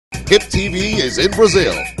HipTv is in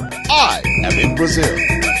Brazil. I am in Brazil.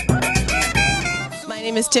 My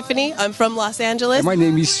name is Tiffany. I'm from Los Angeles. My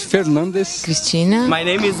name is Fernandes. Cristina. My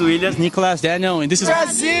name is William. Nicolas. Daniel. And this is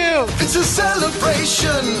Brazil. It's a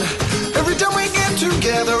celebration. Every time we get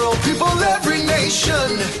together, all people, every nation.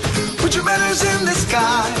 Put your banners in the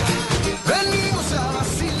sky.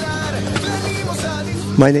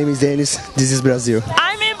 My name is Dennis. This is Brazil.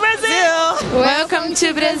 I'm in Brazil. Welcome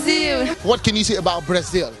to Brazil. What can you say about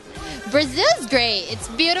Brazil? Brazil's great. It's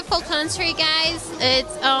a beautiful country, guys.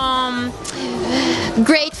 It's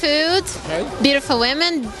great food, beautiful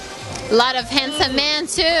women, a lot of handsome men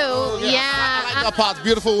too. Yeah. I like that part.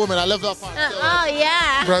 Beautiful women. I love that part. Oh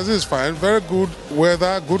yeah. Brazil is fine. Very good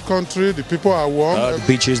weather, good country. The people are warm. the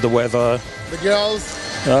beaches, the weather. The girls.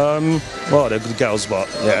 Well, they're good girls, but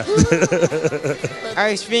yeah.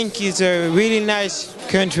 I think it's a really nice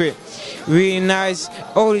country. Really nice.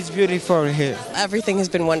 All is beautiful here. Everything has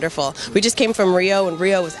been wonderful. We just came from Rio, and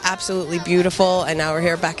Rio was absolutely beautiful, and now we're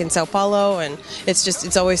here back in Sao Paulo, and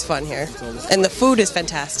it's always fun here. And the food is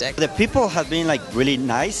fantastic. The people have been like really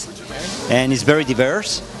nice, and it's very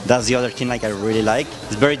diverse. That's the other thing like I really like.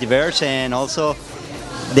 It's very diverse, and also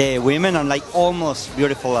the women are like almost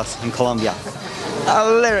beautiful as in Colombia.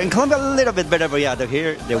 In Colombia a little bit better, but yeah,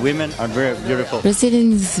 here the women are very beautiful.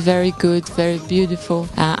 Brazilian is very good, very beautiful.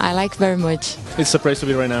 I like very much. It's a place to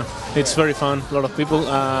be right now. It's very fun, a lot of people,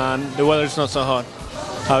 and the weather is not so hot.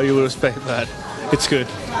 How you would expect that? It's good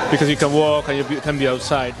because you can walk and you can be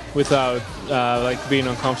outside without like being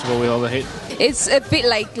uncomfortable with all the heat. It's a bit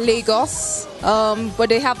like Lagos, but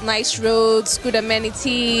they have nice roads, good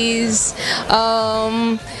amenities.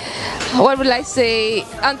 What would I say?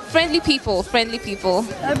 And friendly people.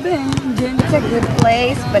 I've been. It's a good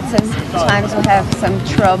place, but sometimes we have some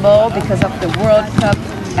trouble because of the World Cup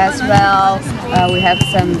as well. We have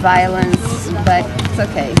some violence, but it's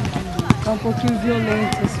okay.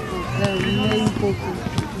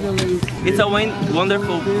 It's a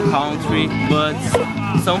wonderful country, but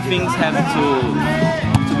some things have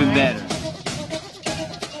to be better.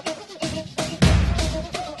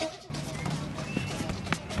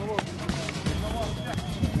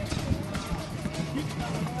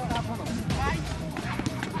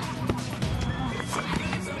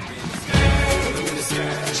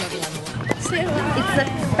 It's a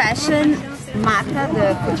fashion. Mata,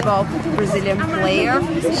 the football Brazilian player,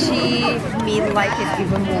 she me like it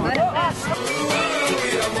even more.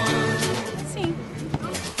 Sim.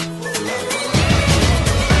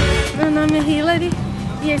 Meu nome é Hilary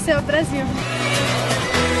e esse é o Brasil.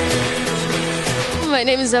 My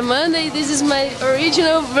name is Amanda and this is my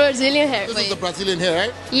original Brazilian hair. This is the Brazilian hair,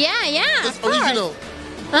 right? Yeah. It's original.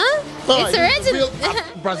 Huh? Oh, it's original.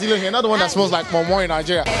 Brazilian hair, not the one that smells like momo in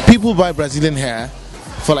Nigeria. People buy Brazilian hair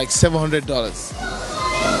for like $700.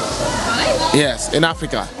 Yes, in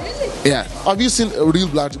Africa. Yeah. Have you seen a real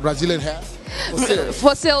Brazilian hair?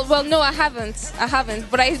 For sale? Well, no, I haven't.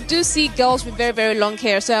 But I do see girls with very, very long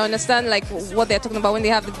hair, so I understand like what they're talking about when they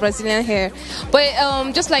have the Brazilian hair. But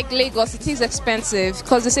just like Lagos, it is expensive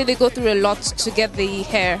because they say they go through a lot to get the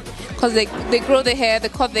hair. Because they grow the hair, they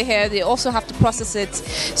cut the hair, they also have to process it.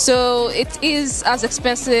 So it is as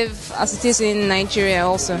expensive as it is in Nigeria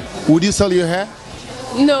also. Would you sell your hair?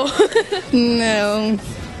 No. No.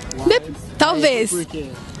 Talvez.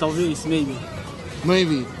 Talvez, maybe.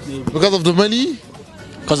 Maybe. Because of the money?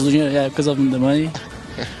 Because of the money.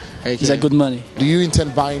 Okay. It's a good money. Do you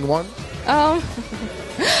intend buying one? I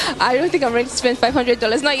don't think I'm ready to spend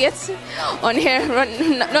 $500. Not yet on hair.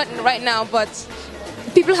 Not right now, but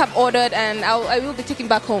people have ordered and I will be taking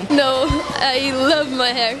back home. No, I love my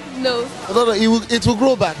hair. No. No, it will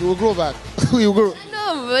grow back. It will grow back. It will grow.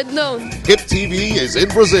 No, but no. HipTv is in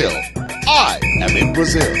Brazil. I am in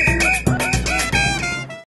Brazil.